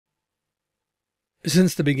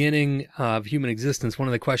Since the beginning of human existence, one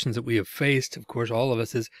of the questions that we have faced, of course, all of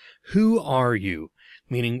us, is who are you?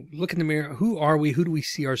 Meaning, look in the mirror, who are we? Who do we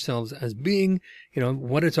see ourselves as being? You know,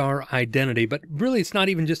 what is our identity? But really, it's not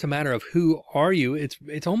even just a matter of who are you.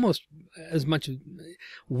 It's almost as much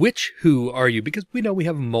which who are you? Because we know we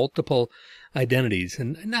have multiple identities,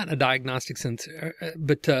 and not in a diagnostic sense,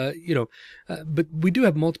 but but we do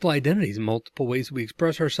have multiple identities, multiple ways we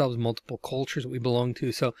express ourselves, multiple cultures that we belong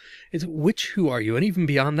to. So it's which who are you, and even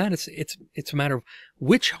beyond that, it's a matter of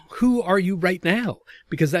which who are you right now,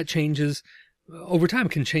 because that changes over time,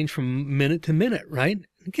 can change from minute to minute, right?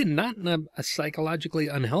 Again, not in a psychologically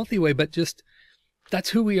unhealthy way, but just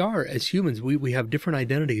that's who we are as humans. We have different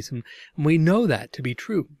identities, and we know that to be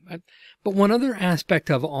true. But one other aspect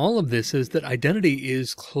of all of this is that identity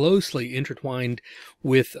is closely intertwined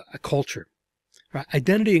with a culture. Right?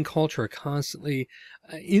 Identity and culture are constantly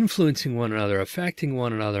influencing one another, affecting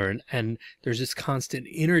one another, and there's this constant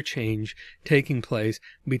interchange taking place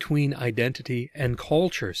between identity and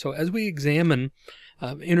culture. So as we examine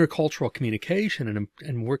intercultural communication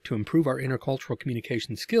and work to improve our intercultural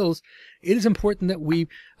communication skills, it is important that we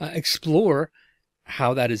explore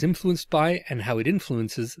how that is influenced by and how it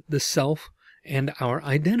influences the self and our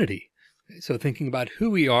identity. So thinking about who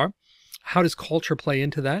we are, how does culture play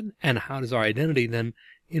into that? And how does our identity then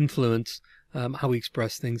influence how we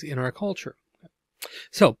express things in our culture?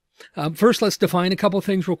 So first, let's define a couple of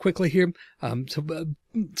things real quickly here.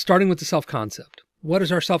 Starting with the self-concept. What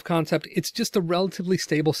is our self-concept? It's just a relatively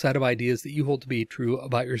stable set of ideas that you hold to be true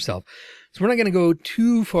about yourself. So we're not going to go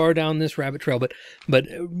too far down this rabbit trail, but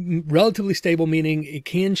relatively stable meaning it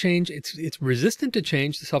can change. It's resistant to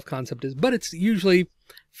change, the self-concept is, but it's usually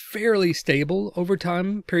fairly stable over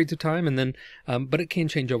time, periods of time, and then, but it can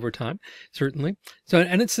change over time, certainly. So,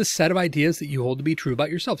 and it's the set of ideas that you hold to be true about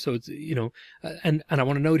yourself. So it's, and I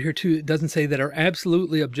want to note here too, it doesn't say that are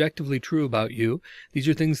absolutely objectively true about you. These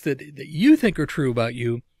are things that you think are true about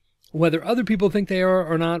you. Whether other people think they are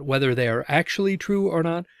or not, whether they are actually true or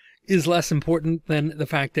not, is less important than the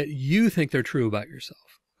fact that you think they're true about yourself.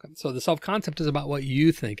 So the self-concept is about what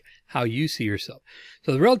you think, how you see yourself.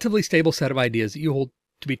 So the relatively stable set of ideas that you hold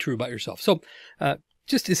to be true about yourself. So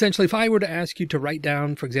just essentially, if I were to ask you to write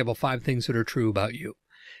down, for example, 5 things that are true about you,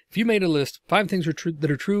 if you made a list, 5 things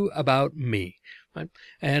that are true about me, right?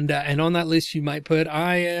 And on that list, you might put,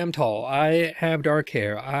 I am tall, I have dark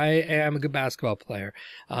hair, I am a good basketball player,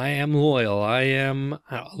 I am loyal, I am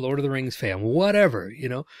a Lord of the Rings fan, whatever,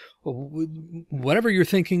 whatever you're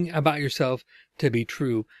thinking about yourself to be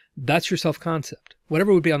true, that's your self-concept.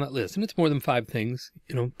 Whatever would be on that list, and it's more than 5 things,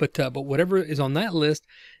 but whatever is on that list,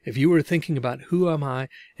 if you were thinking about who am I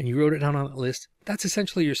and you wrote it down on that list, that's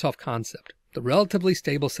essentially your self-concept, the relatively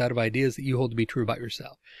stable set of ideas that you hold to be true about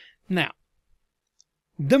yourself. Now,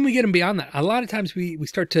 then we get them beyond that. A lot of times we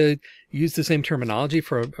start to use the same terminology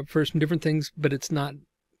for some different things, but it's not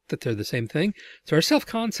that they're the same thing. So our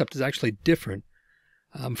self-concept is actually different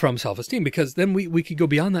from self-esteem, because then we could go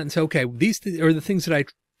beyond that and say, okay, these are the things that I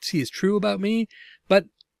see as true about me, but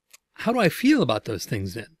how do I feel about those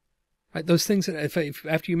things then? Right? Those things that if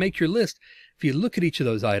after you make your list, if you look at each of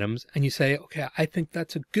those items and you say, okay, I think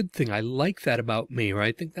that's a good thing. I like that about me, or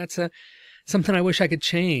I think that's something I wish I could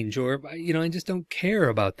change, or, I just don't care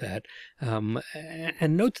about that.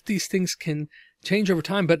 And note that these things can change over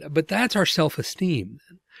time, but that's our self-esteem,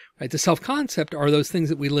 right? The self-concept are those things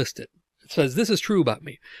that we listed. It says, this is true about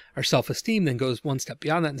me. Our self-esteem then goes one step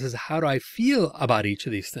beyond that and says, how do I feel about each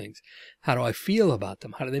of these things? How do I feel about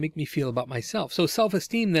them? How do they make me feel about myself? So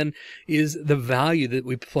self-esteem then is the value that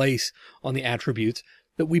we place on the attributes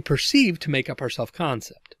that we perceive to make up our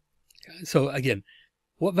self-concept. So again,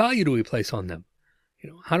 what value do we place on them?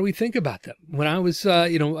 How do we think about them? When I was,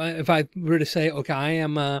 if I were to say, okay, I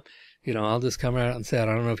am, I'll just come out and say it. I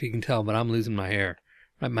don't know if you can tell, but I'm losing my hair.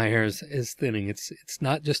 Right? My hair is thinning. It's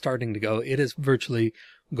not just starting to go. It is virtually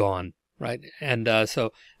gone. Right. And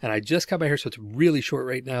and I just cut my hair, so it's really short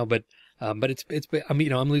right now, but I'm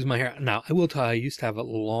losing my hair. Now, I will tell you, I used to have a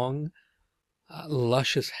long,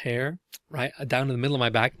 luscious hair, right down to the middle of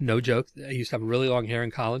my back. No joke. I used to have really long hair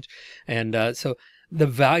in college. And so the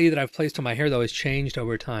value that I've placed on my hair, though, has changed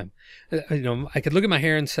over time. I could look at my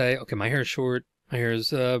hair and say, okay, my hair is short. My hair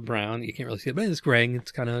is brown. You can't really see it, but it's graying.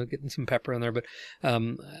 It's kind of getting some pepper on there,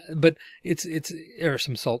 but it's or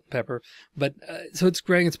some salt and pepper. But so it's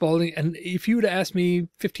graying, it's balding. And if you would have asked me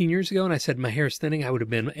 15 years ago and I said my hair is thinning, I would have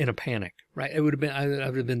been in a panic, right? I would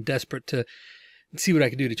have been desperate to see what I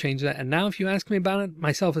could do to change that. And now if you ask me about it,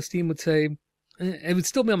 my self-esteem would say, it would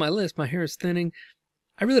still be on my list. My hair is thinning.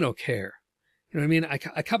 I really don't care. You know what I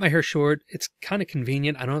mean? I cut my hair short. It's kind of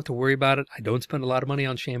convenient. I don't have to worry about it. I don't spend a lot of money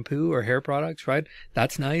on shampoo or hair products, right?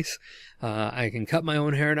 That's nice. I can cut my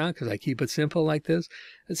own hair now because I keep it simple like this.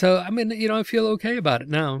 So, I mean, you know, I feel okay about it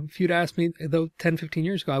now. If you'd asked me, though, 10, 15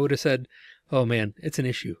 years ago, I would have said, oh man, it's an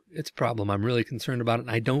issue. It's a problem. I'm really concerned about it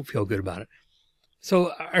and I don't feel good about it.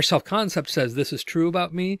 So our self-concept says this is true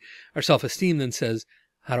about me. Our self-esteem then says,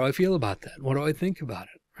 how do I feel about that? What do I think about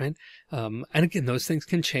it? Right? And again, those things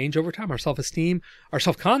can change over time. Our self-esteem, our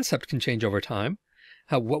self-concept can change over time.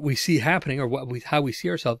 What we see happening or how we see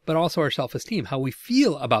ourselves, but also our self-esteem, how we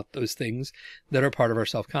feel about those things that are part of our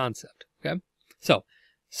self-concept. Okay. So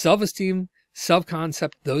self-esteem,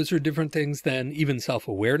 self-concept, those are different things than even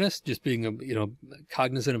self-awareness, just being, you know,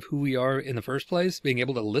 cognizant of who we are in the first place. Being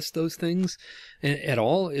able to list those things at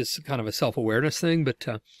all is kind of a self-awareness thing. But,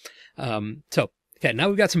 okay, now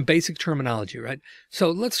we've got some basic terminology, right?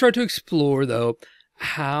 So let's start to explore, though,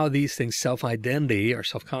 how these things, self-identity, our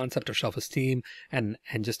self-concept, our self-esteem, and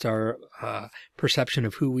just our perception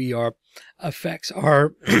of who we are, affects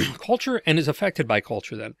our culture and is affected by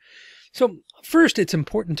culture then. So first, it's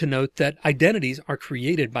important to note that identities are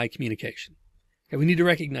created by communication. Okay, we need to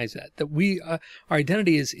recognize that we, our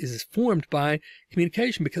identity is formed by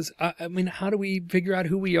communication because, I mean, how do we figure out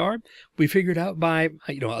who we are? We figure it out by,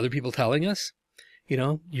 you know, other people telling us. You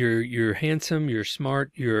know, you're handsome, you're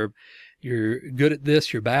smart, you're good at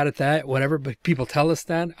this, you're bad at that, whatever. But people tell us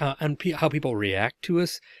that, and how people react to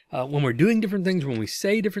us when we're doing different things, when we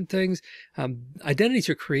say different things. Identities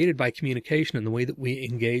are created by communication and the way that we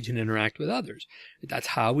engage and interact with others. That's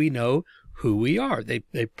how we know who we are. They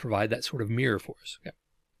provide that sort of mirror for us.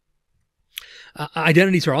 Okay.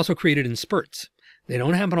 Identities are also created in spurts. They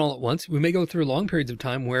don't happen all at once. We may go through long periods of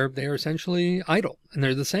time where they're essentially idle and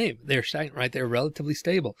they're the same. They're stagnant, right? They're relatively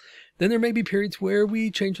stable. Then there may be periods where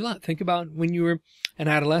we change a lot. Think about when you were an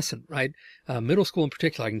adolescent, right? Middle school in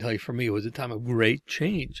particular, I can tell you for me, was a time of great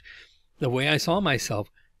change. The way I saw myself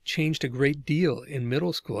changed a great deal in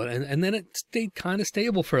middle school. And then it stayed kind of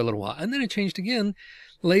stable for a little while. And then it changed again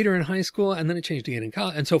later in high school. And then it changed again in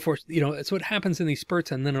college and so forth. You know, so it happens in these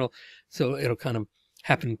spurts and then it'll kind of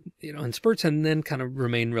happen, you know, in spurts and then kind of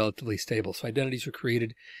remain relatively stable. So identities are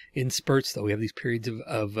created in spurts, though. We have these periods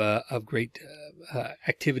of great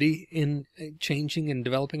activity in changing and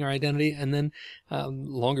developing our identity, and then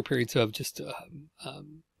longer periods of just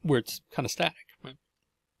where it's kind of static. Right?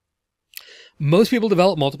 Most people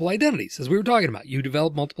develop multiple identities, as we were talking about. You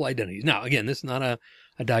develop multiple identities. Now, again, this is not a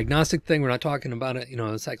diagnostic thing. We're not talking about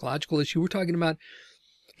a psychological issue. We're talking about,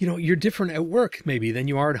 you know, you're different at work maybe than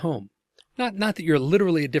you are at home. Not that you're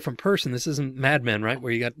literally a different person. This isn't Mad Men, right?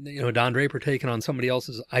 Where you got, you know, Don Draper taking on somebody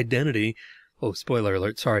else's identity. Oh, spoiler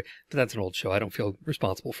alert. Sorry. But that's an old show. I don't feel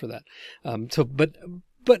responsible for that.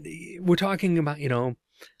 But we're talking about, you know,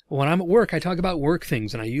 when I'm at work, I talk about work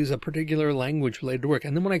things and I use a particular language related to work.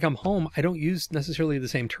 And then when I come home, I don't use necessarily the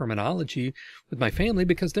same terminology with my family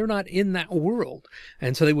because they're not in that world.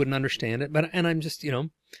 And so they wouldn't understand it. And I'm just, you know,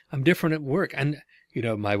 I'm different at work. And, you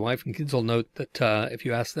know, my wife and kids will note that if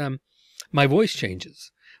you ask them, my voice changes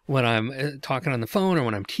when I'm talking on the phone or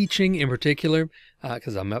when I'm teaching in particular,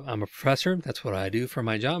 because I'm a professor. That's what I do for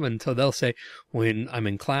my job. And so they'll say when I'm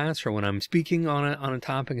in class or when I'm speaking on a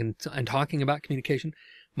topic and talking about communication,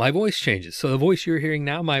 my voice changes. So the voice you're hearing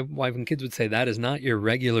now, my wife and kids would say that is not your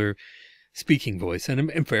regular speaking voice. And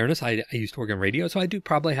in fairness, I used to work in radio, so I do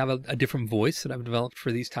probably have a different voice that I've developed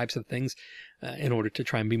for these types of things in order to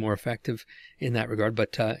try and be more effective in that regard.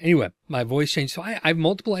 But anyway, my voice changed. So I have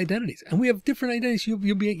multiple identities, and we have different identities.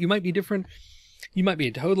 You might be different. You might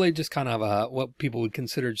be totally just kind of what people would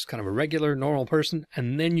consider just kind of a regular, normal person,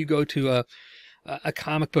 and then you go to a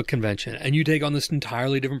comic book convention and you take on this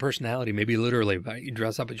entirely different personality, maybe literally, right? You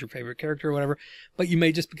dress up as your favorite character or whatever, but you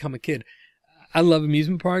may just become a kid. I love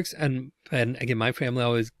amusement parks, and again, my family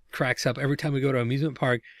always cracks up every time we go to an amusement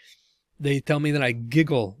park. They tell me that I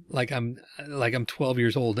giggle like I'm 12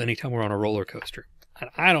 years old anytime we're on a roller coaster. And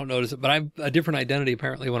I don't notice it, but I have a different identity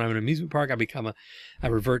apparently when I'm in an amusement park. I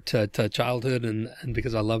revert to childhood, and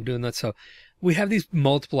because I love doing that. So we have these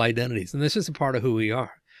multiple identities, and this is a part of who we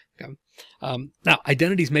are. Okay. Now,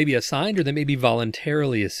 identities may be assigned or they may be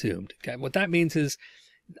voluntarily assumed. Okay. What that means is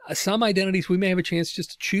some identities we may have a chance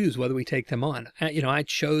just to choose whether we take them on. You know, I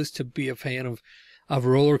chose to be a fan of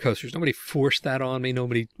roller coasters. Nobody forced that on me.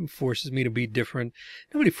 Nobody forces me to be different.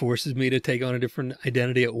 Nobody forces me to take on a different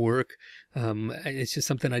identity at work. It's just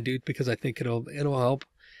something I do because I think it'll help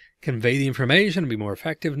convey the information and be more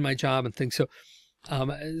effective in my job and things. So,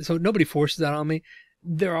 so nobody forces that on me.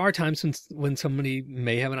 There are times when somebody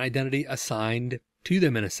may have an identity assigned to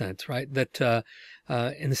them in a sense, right? That,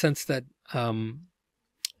 in the sense that,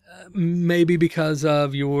 maybe because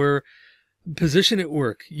of your position at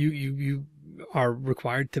work, you are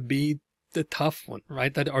required to be the tough one,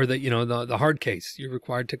 right? That, or the hard case. You're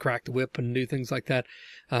required to crack the whip and do things like that,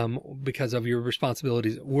 because of your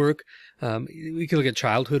responsibilities at work. We could look at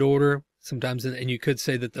childhood order sometimes, and you could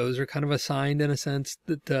say that those are kind of assigned in a sense,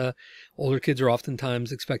 that older kids are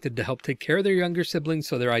oftentimes expected to help take care of their younger siblings.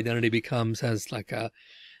 So their identity becomes as like a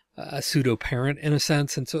pseudo parent in a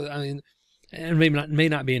sense. And so, I mean, and may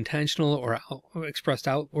not be intentional or expressed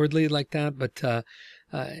outwardly like that, but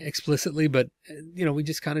explicitly, but we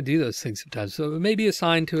just kind of do those things sometimes. So it may be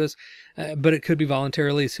assigned to us, but it could be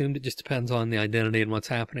voluntarily assumed. It just depends on the identity and what's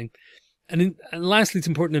happening. And lastly, it's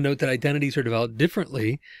important to note that identities are developed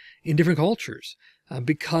differently in different cultures.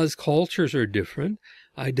 Because cultures are different,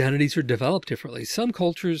 identities are developed differently. Some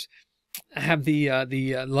cultures have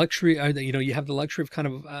the luxury, you have the luxury of kind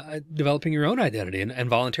of developing your own identity and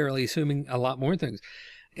voluntarily assuming a lot more things.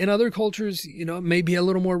 In other cultures, it may be a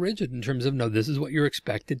little more rigid in terms of, no, this is what you're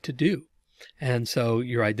expected to do. And so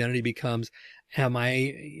your identity becomes, am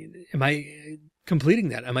I completing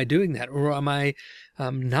that? Am I doing that? Or am I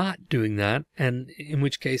not doing that? And in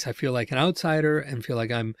which case I feel like an outsider and feel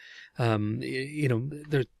like I'm,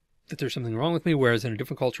 that there's something wrong with me, whereas in a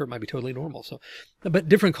different culture, it might be totally normal. So, but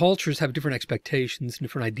different cultures have different expectations,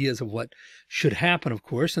 different ideas of what should happen, of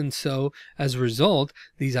course. And so as a result,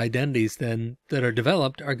 these identities then that are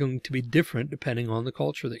developed are going to be different depending on the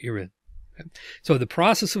culture that you're in. Okay? So the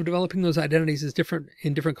process of developing those identities is different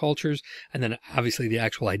in different cultures. And then obviously the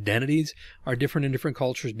actual identities are different in different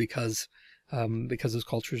cultures because those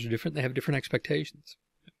cultures are different. They have different expectations.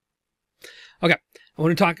 Okay, I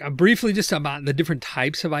want to talk briefly just about the different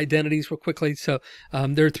types of identities real quickly. So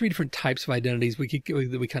there are three different types of identities we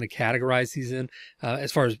kind of categorize these in.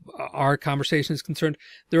 As far as our conversation is concerned,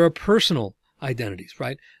 there are personal identities,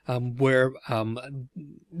 right? Where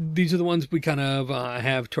these are the ones we kind of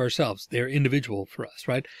have to ourselves. They're individual for us,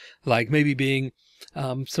 right? Like maybe being,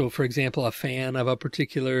 so for example, a fan of a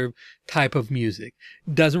particular type of music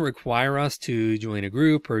doesn't require us to join a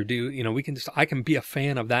group or do, I can be a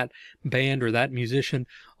fan of that band or that musician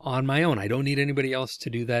on my own. I don't need anybody else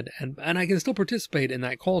to do that. And I can still participate in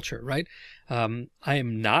that culture, right? I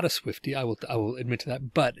am not a Swiftie. I will admit to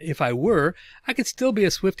that. But if I were, I could still be a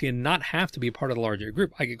Swiftie and not have to be a part of the larger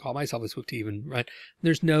group. I could call myself a Swiftie even, right?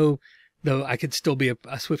 Though I could still be a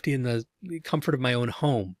Swiftie in the comfort of my own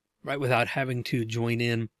home, right? Without having to join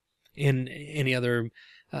in any other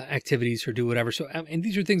activities or do whatever. So, and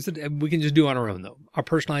these are things that we can just do on our own, though. Our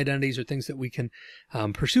personal identities are things that we can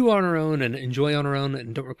pursue on our own and enjoy on our own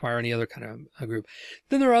and don't require any other kind of a group.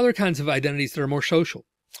 Then there are other kinds of identities that are more social,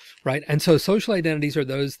 right? And so social identities are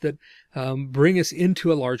those that bring us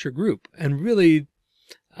into a larger group. And really,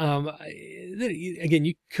 again,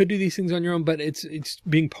 you could do these things on your own, but it's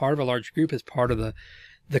being part of a large group is part of the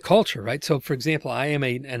culture, right? So, for example, I am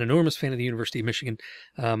an enormous fan of the University of Michigan,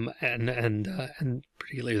 and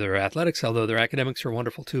particularly their athletics, although their academics are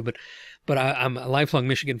wonderful too. But I'm a lifelong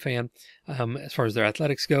Michigan fan as far as their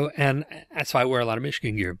athletics go, and so I wear a lot of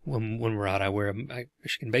Michigan gear when we're out. I wear a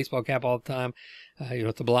Michigan baseball cap all the time.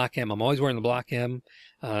 With the block M, I'm always wearing the block M,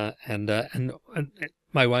 and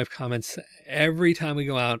my wife comments every time we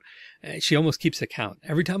go out. She almost keeps account.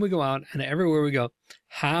 Every time we go out and everywhere we go,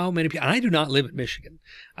 how many people, and I do not live in Michigan.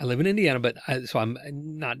 I live in Indiana, so I'm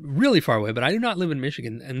not really far away, but I do not live in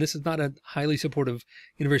Michigan. And this is not a highly supportive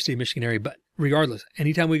University of Michigan area, but regardless,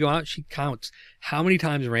 anytime we go out, she counts how many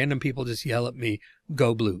times random people just yell at me,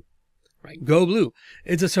 "Go Blue." Right? Go Blue.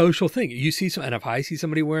 It's a social thing. You see and if I see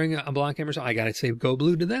somebody wearing a block M or something, I got to say Go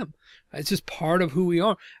Blue to them. It's just part of who we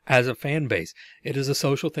are as a fan base. It is a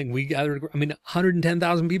social thing. We gather,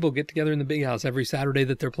 110,000 people get together in the big house every Saturday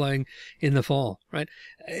that they're playing in the fall, right?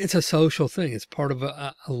 It's a social thing. It's part of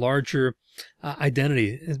a larger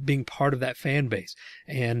identity, as being part of that fan base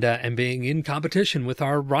and being in competition with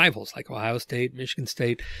our rivals like Ohio State, Michigan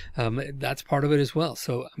State. That's part of it as well.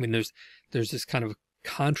 So, there's this kind of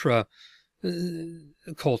contra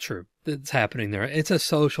culture that's happening there. It's a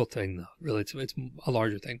social thing, though. Really, it's a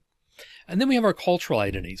larger thing. And then we have our cultural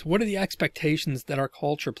identities. What are the expectations that our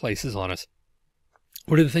culture places on us?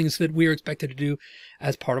 What are the things that we are expected to do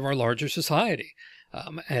as part of our larger society?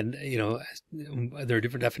 There are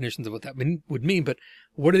different definitions of what that would mean, but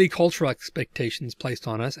what are the cultural expectations placed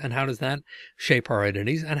on us, and how does that shape our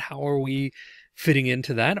identities, and how are we fitting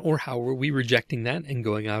into that, or how are we rejecting that and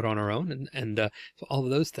going out on our own, and so all of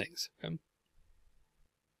those things. Okay?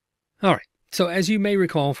 All right. So as you may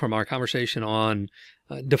recall from our conversation on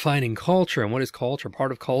defining culture and what is culture,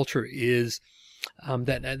 part of culture is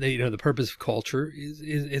the purpose of culture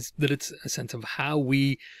is that it's a sense of how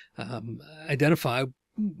we identify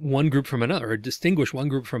one group from another, or distinguish one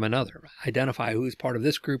group from another, identify who is part of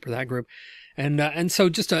this group or that group. And so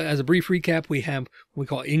just as a brief recap, we have what we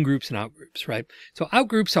call in-groups and out-groups, right? So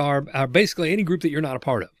out-groups are basically any group that you're not a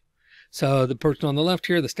part of. So the person on the left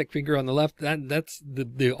here, the stick figure on the left, that's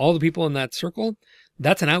all the people in that circle,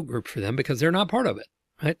 that's an out-group for them because they're not part of it,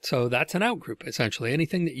 right? So that's an out-group, essentially.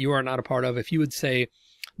 Anything that you are not a part of, if you would say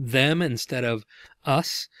them instead of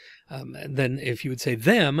us, then if you would say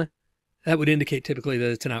them, that would indicate typically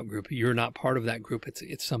that it's an out-group. You're not part of that group.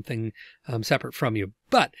 It's something separate from you.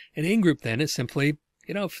 But an in-group then is simply,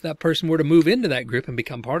 if that person were to move into that group and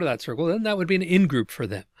become part of that circle, then that would be an in-group for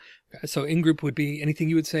them. Okay? So in-group would be anything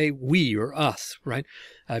you would say we or us, right?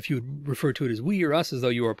 If you would refer to it as we or us as though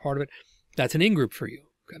you were a part of it, that's an in-group for you.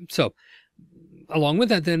 Okay? So along with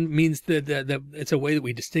that then means that it's a way that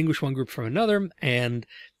we distinguish one group from another, and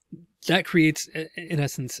that creates, in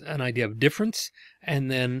essence, an idea of difference, and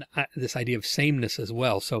then this idea of sameness as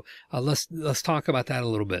well. So let's talk about that a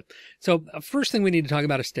little bit. So first thing we need to talk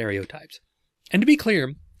about is stereotypes. And to be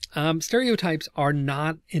clear, stereotypes are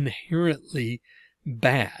not inherently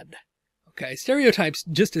bad. Okay, stereotypes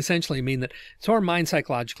just essentially mean that so our mind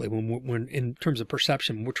psychologically, when we're in terms of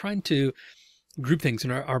perception, we're trying to group things,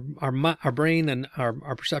 and our brain and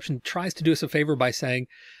our perception tries to do us a favor by saying,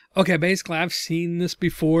 okay, basically I've seen this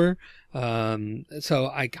before,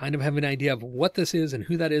 so I kind of have an idea of what this is and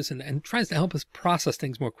who that is, and tries to help us process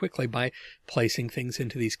things more quickly by placing things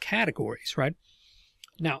into these categories, right?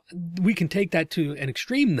 Now, we can take that to an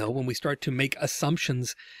extreme, though, when we start to make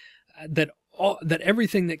assumptions that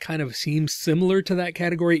everything that kind of seems similar to that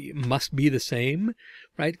category must be the same,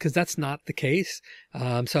 right? Because that's not the case.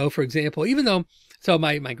 So, for example, so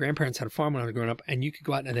my grandparents had a farm when I was growing up, and you could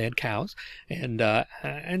go out and they had cows, and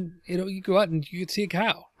you go out and you could see a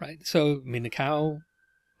cow, right? So, I mean, the cow,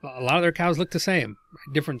 a lot of their cows look the same,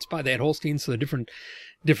 right? Different spot. They had Holsteins, so they're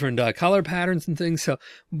different color patterns and things. So,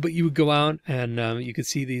 but you would go out and you could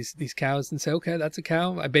see these cows and say, okay, that's a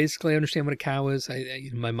cow. I basically understand what a cow is.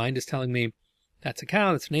 My mind is telling me that's a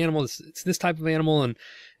cow. That's an animal. It's this type of animal,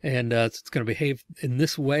 and it's going to behave in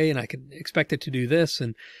this way, and I can expect it to do this,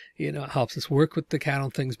 and it helps us work with the cattle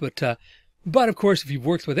and things. But of course, if you've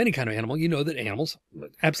worked with any kind of animal, you know that animals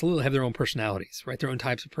absolutely have their own personalities, right? Their own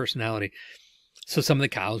types of personality. So some of the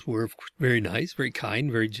cows were very nice, very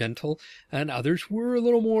kind, very gentle, and others were a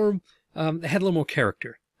little more, they had a little more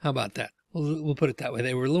character. How about that? We'll put it that way.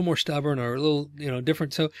 They were a little more stubborn or a little,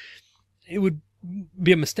 different. So it would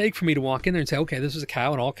be a mistake for me to walk in there and say, okay, this is a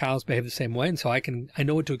cow, and all cows behave the same way, and so I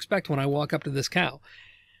know what to expect when I walk up to this cow.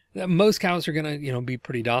 Most cows are going to, be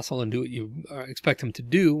pretty docile and do what you expect them to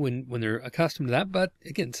do when they're accustomed to that. But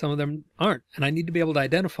again, some of them aren't, and I need to be able to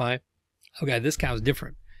identify, okay, this cow's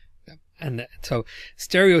different. And so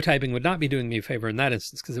stereotyping would not be doing me a favor in that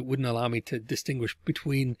instance, because it wouldn't allow me to distinguish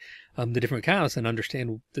between the different cows and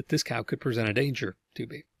understand that this cow could present a danger to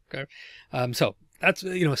me. Okay, so that's,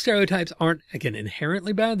 stereotypes aren't, again,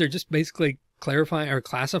 inherently bad. They're just basically clarifying or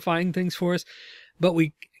classifying things for us. But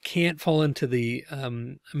we can't fall into the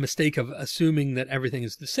mistake of assuming that everything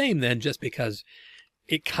is the same then, just because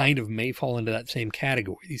it kind of may fall into that same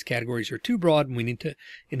category. These categories are too broad, and we need to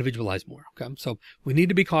individualize more. Okay, so we need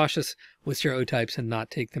to be cautious with stereotypes and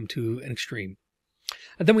not take them to an extreme.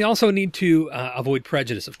 And then we also need to avoid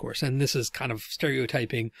prejudice, of course, and this is kind of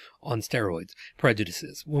stereotyping on steroids.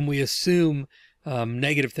 Prejudices, when we assume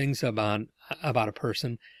negative things about a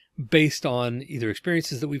person based on either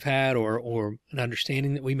experiences that we've had or an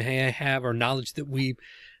understanding that we may have, or knowledge that we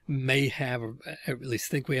may have, or at least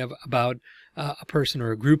think we have about a person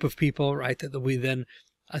or a group of people, right? That we then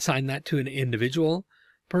assign that to an individual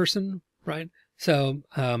person, right? So,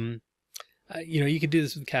 you could do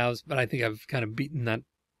this with cows, but I think I've kind of beaten that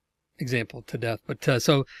example to death. But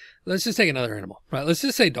so let's just take another animal, right? Let's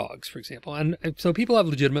just say dogs, for example. And so people have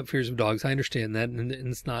legitimate fears of dogs. I understand that, and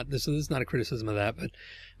it's not this is not a criticism of that,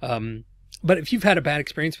 but if you've had a bad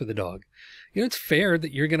experience with a dog, it's fair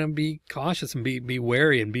that you're going to be cautious and be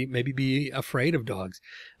wary and maybe be afraid of dogs.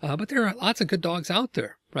 But there are lots of good dogs out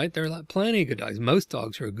there, right? There are plenty of good dogs. Most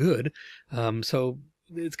dogs are good. So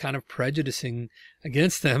it's kind of prejudicing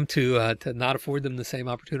against them to not afford them the same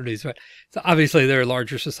opportunities, right? So obviously there are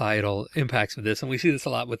larger societal impacts of this, and we see this a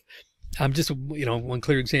lot with just, one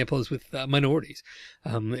clear example is with minorities.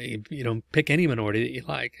 Pick any minority that you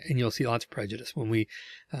like, and you'll see lots of prejudice when we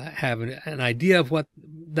have an idea of what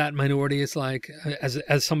that minority is like.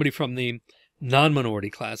 As somebody from the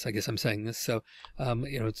non-minority class, I guess I'm saying this. So,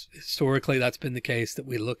 it's historically that's been the case, that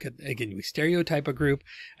we look at, again, we stereotype a group,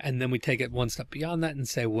 and then we take it one step beyond that and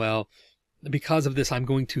say, well, because of this, I'm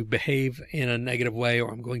going to behave in a negative way,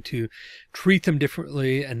 or I'm going to treat them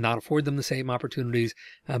differently and not afford them the same opportunities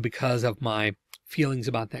because of my feelings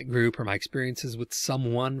about that group or my experiences with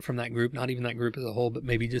someone from that group, not even that group as a whole, but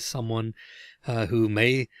maybe just someone who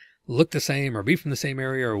may look the same or be from the same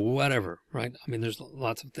area or whatever, right? I mean, there's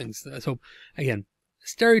lots of things. So again,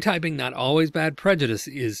 stereotyping, not always bad. Prejudice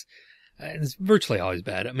is it's virtually always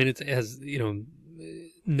bad. I mean, it has,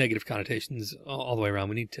 negative connotations all the way around.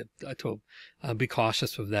 We need to be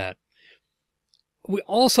cautious of that. We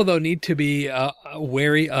also, though, need to be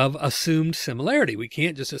wary of assumed similarity. We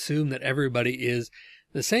can't just assume that everybody is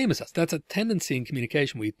the same as us. That's a tendency in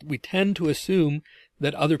communication. We tend to assume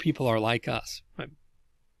that other people are like us. Right?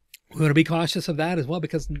 We want to be cautious of that as well,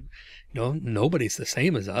 because nobody's the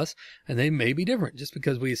same as us, and they may be different just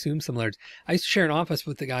because we assume similarities. I used to share an office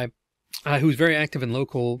with the guy who was very active in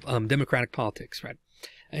local Democratic politics, right?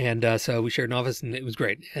 And so we shared an office, and it was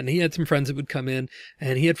great. And he had some friends that would come in,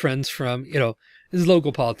 and he had friends from, this is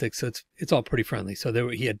local politics, so it's all pretty friendly. So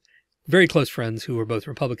he had very close friends who were both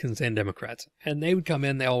Republicans and Democrats. And they would come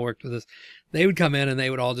in, they all worked with us. They would come in and they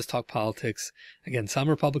would all just talk politics. Again, some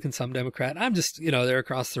Republican, some Democrat. I'm just, they're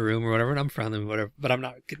across the room or whatever, and I'm friendly or whatever, but I'm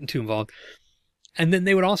not getting too involved. And then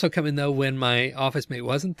they would also come in, though, when my office mate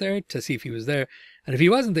wasn't there, to see if he was there. And if he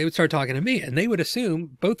wasn't, they would start talking to me, and they would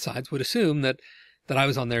assume, both sides would assume that I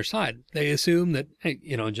was on their side. They assume that, hey,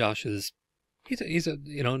 Josh he's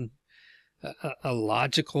a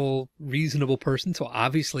logical, reasonable person. So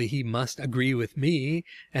obviously he must agree with me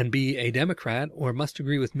and be a Democrat, or must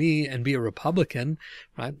agree with me and be a Republican,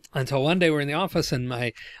 right? Until one day we're in the office and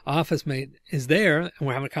my office mate is there and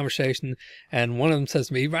we're having a conversation, and one of them says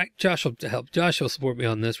to me, right, Josh will help. Josh will support me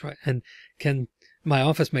on this, right? And my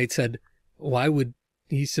office mate said, why would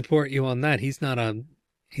he support you on that? He's not a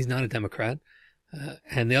Democrat.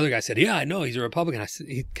 And the other guy said, yeah, I know, he's a Republican. I said,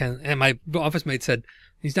 and my office mate said,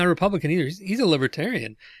 he's not a Republican either. He's a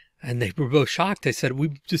libertarian. And they were both shocked. They said,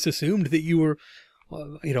 we just assumed that you were,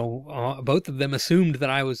 both of them assumed that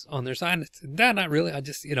I was on their side. And I said, no, not really. I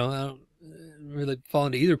just, I don't really fall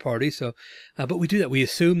into either party. So, but we do that. We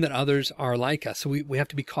assume that others are like us. So we have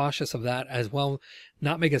to be cautious of that as well.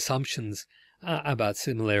 Not make assumptions about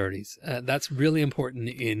similarities. That's really important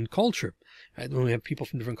in culture. Right? When we have people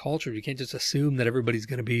from different cultures, we can't just assume that everybody's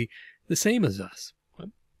going to be the same as us. Right?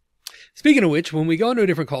 Speaking of which, when we go into a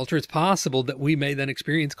different culture, it's possible that we may then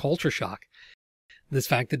experience culture shock. This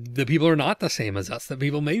fact that the people are not the same as us, that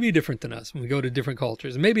people may be different than us when we go to different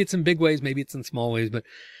cultures. And maybe it's in big ways, maybe it's in small ways,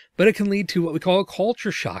 but it can lead to what we call a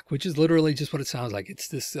culture shock, which is literally just what it sounds like. It's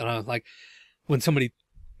this, like when somebody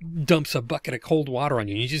dumps a bucket of cold water on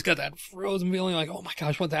you, and you just got that frozen feeling like, oh my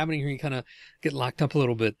gosh, what's happening here? You kind of get locked up a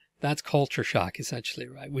little bit. That's culture shock, essentially,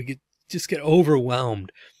 right? We just get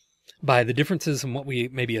overwhelmed by the differences in what we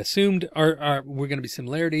maybe assumed are we're going to be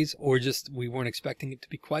similarities, or just we weren't expecting it to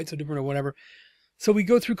be quite so different or whatever. So we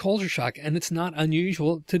go through culture shock, and it's not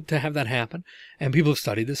unusual to have that happen. And people have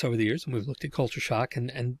studied this over the years, and we've looked at culture shock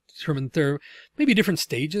and determined that there are maybe different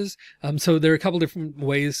stages. So there are a couple different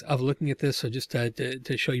ways of looking at this. So just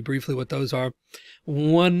to show you briefly what those are.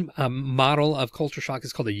 One model of culture shock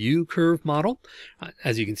is called a U-curve model.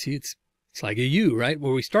 As you can see, it's like a U, right?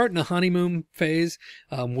 Where we start in a honeymoon phase,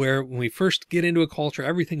 where when we first get into a culture,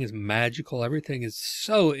 everything is magical. Everything is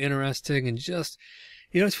so interesting and just,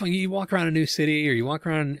 it's funny. You walk around a new city or you walk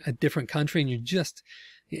around a different country and you're just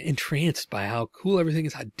entranced by how cool everything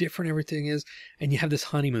is, how different everything is. And you have this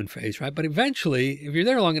honeymoon phase, right? But eventually, if you're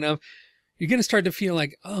there long enough, you're going to start to feel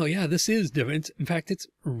like, oh yeah, this is different. In fact, it's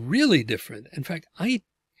really different. In fact, I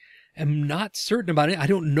am not certain about it. I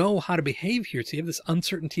don't know how to behave here. So you have this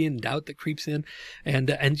uncertainty and doubt that creeps in, and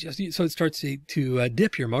just, so it starts to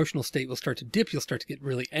dip. Your emotional state will start to dip. You'll start to get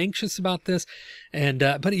really anxious about this, and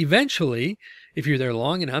but eventually, if you're there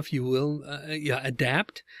long enough, you will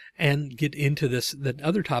adapt and get into the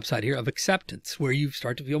other top side here of acceptance, where you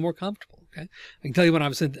start to feel more comfortable. Okay, I can tell you when I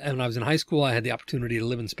was in high school, I had the opportunity to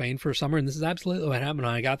live in Spain for a summer, and this is absolutely what happened.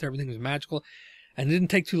 When I got there, everything was magical, and it didn't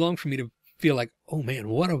take too long for me to feel like, oh man,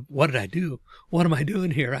 what did I do? What am I doing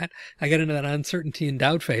here? I got into that uncertainty and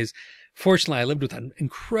doubt phase. Fortunately, I lived with an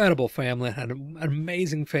incredible family. I had an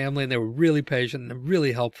amazing family, and they were really patient and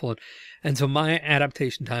really helpful. And so my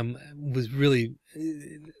adaptation time was really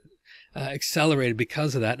accelerated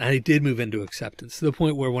because of that. And I did move into acceptance to the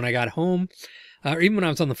point where when I got home, or even when I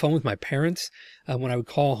was on the phone with my parents, when I would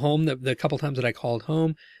call home, the couple times that I called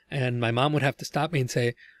home, and my mom would have to stop me and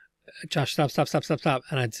say, Josh, stop.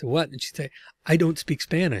 And I'd say, what? And she'd say, I don't speak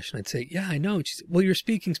Spanish. And I'd say, yeah, I know. And she'd say, well, you're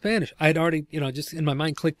speaking Spanish. I'd already, just in my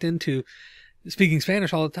mind clicked into speaking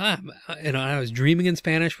Spanish all the time. And I was dreaming in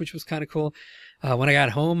Spanish, which was kind of cool. When I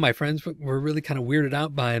got home, my friends were really kind of weirded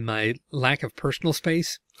out by my lack of personal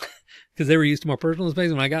space because they were used to more personal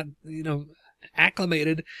space. When I got,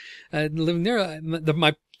 acclimated living there,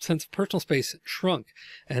 my sense of personal space shrunk.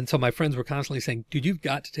 And so my friends were constantly saying, dude, you've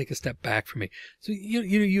got to take a step back from me. So,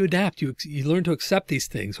 you adapt, you learn to accept these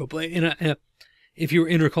things. Hopefully, if you're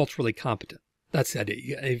interculturally competent, that's the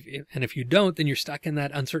idea. And if you don't, then you're stuck in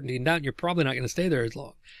that uncertainty and doubt, and you're probably not going to stay there as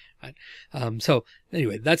long. Right? So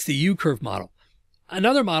anyway, that's the U-curve model.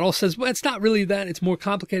 Another model says, well, it's not really that. It's more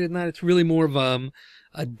complicated than that. It's really more of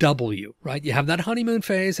a W, right? You have that honeymoon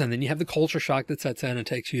phase, and then you have the culture shock that sets in and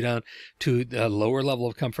takes you down to the lower level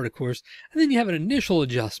of comfort, of course. And then you have an initial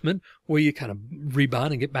adjustment where you kind of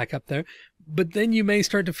rebound and get back up there. But then you may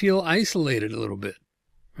start to feel isolated a little bit,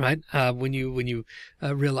 right? When you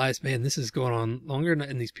realize, man, this is going on longer,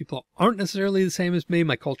 and these people aren't necessarily the same as me.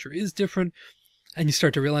 My culture is different. And you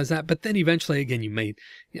start to realize that, but then eventually, again, you may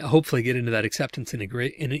hopefully get into that acceptance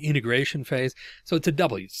integration phase. So it's a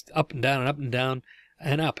W, it's up and down and up and down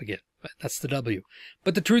and up again. That's the W.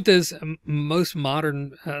 But the truth is, most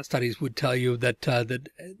modern studies would tell you that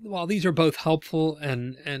while these are both helpful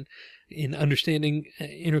and in understanding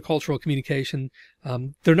intercultural communication,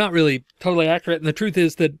 they're not really totally accurate. And the truth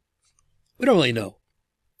is that we don't really know.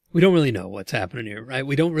 We don't really know what's happening here, right?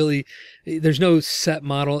 There's no set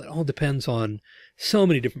model. It all depends on so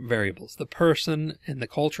many different variables, the person and the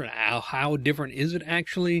culture, and how different is it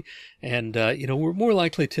actually? And, we're more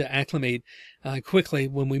likely to acclimate quickly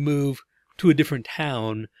when we move to a different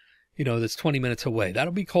town, that's 20 minutes away.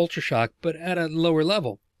 That'll be culture shock, but at a lower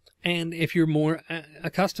level. And if you're more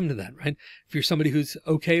accustomed to that, right? If you're somebody who's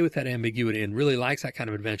okay with that ambiguity and really likes that kind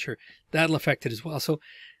of adventure, that'll affect it as well. So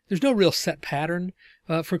there's no real set pattern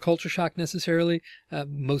for culture shock necessarily.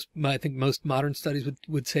 I think most modern studies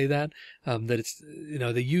would say that it's,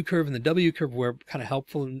 the U curve and the W curve were kind of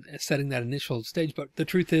helpful in setting that initial stage. But the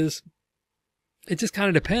truth is, it just kind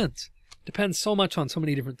of depends. Depends so much on so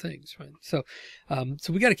many different things, right? So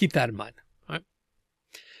we got to keep that in mind.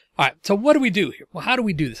 All right. So what do we do here? Well, how do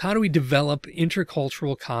we do this? How do we develop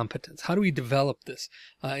intercultural competence? How do we develop this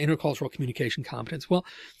intercultural communication competence? Well,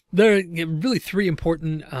 there are really three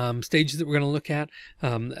important stages that we're going to look at.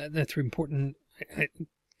 The three important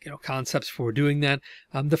concepts for doing that.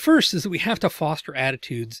 The first is that we have to foster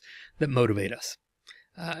attitudes that motivate us.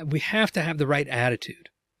 We have to have the right attitude,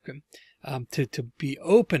 okay? To be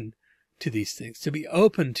open to these things, to be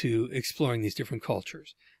open to exploring these different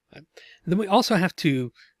cultures. And then we also have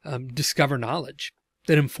to discover knowledge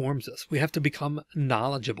that informs us. We have to become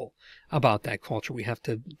knowledgeable about that culture. We have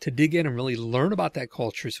to dig in and really learn about that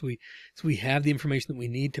culture so we have the information that we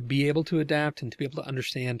need to be able to adapt and to be able to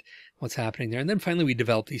understand what's happening there. And then finally, we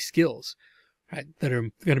develop these skills, right, that are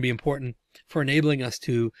going to be important for enabling us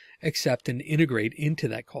to accept and integrate into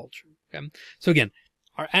that culture. Okay? So again,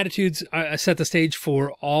 our attitudes set the stage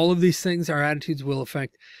for all of these things. Our attitudes will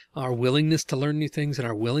affect our willingness to learn new things and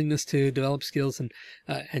our willingness to develop skills and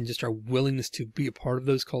just our willingness to be a part of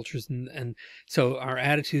those cultures. And so our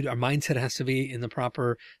attitude, our mindset has to be in the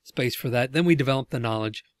proper space for that. Then we develop the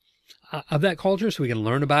knowledge of that culture so we can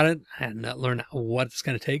learn about it and learn what it's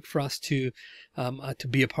going to take for us to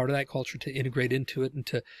be a part of that culture, to integrate into it, and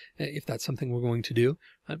to, if that's something we're going to do.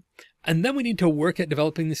 And then we need to work at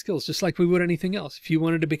developing the skills, just like we would anything else. If you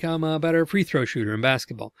wanted to become a better free throw shooter in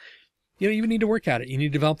basketball, you need to work at it. You need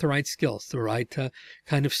to develop the right skills, the right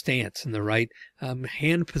kind of stance, and the right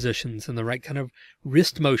hand positions, and the right kind of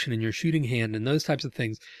wrist motion in your shooting hand, and those types of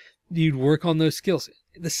things. You'd work on those skills.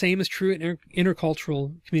 The same is true in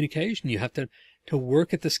intercultural communication. You have to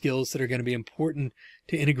work at the skills that are going to be important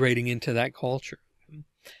to integrating into that culture,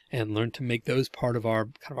 and learn to make those part of our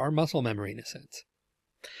muscle memory in a sense.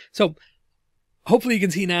 So hopefully you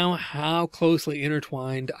can see now how closely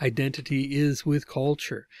intertwined identity is with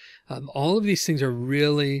culture. All of these things are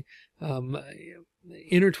really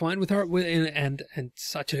intertwined with and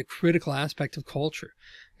such a critical aspect of culture.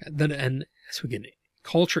 And so again,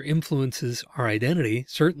 culture influences our identity.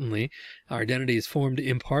 Certainly, our identity is formed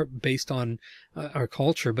in part based on our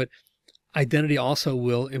culture, but identity also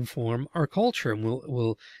will inform our culture and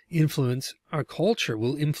will influence our culture.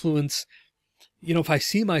 Will influence. If I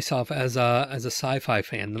see myself as a sci-fi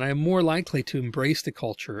fan, then I am more likely to embrace the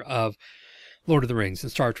culture of Lord of the Rings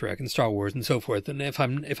and Star Trek and Star Wars and so forth. And if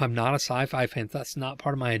I'm not a sci-fi fan, if that's not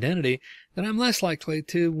part of my identity, then I'm less likely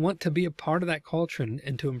to want to be a part of that culture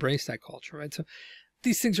and to embrace that culture, right? So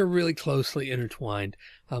these things are really closely intertwined,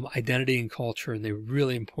 identity and culture, and they're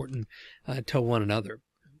really important to one another.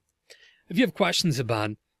 If you have questions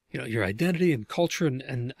about your identity and culture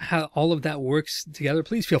and how all of that works together,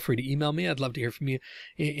 please feel free to email me. I'd love to hear from you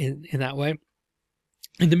in that way.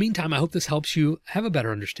 In the meantime, I hope this helps you have a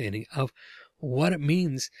better understanding of what it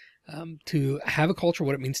means to have a culture,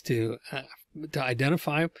 what it means to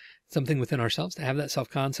identify something within ourselves, to have that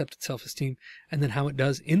self-concept and self-esteem, and then how it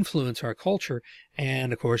does influence our culture,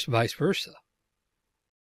 and of course, vice versa.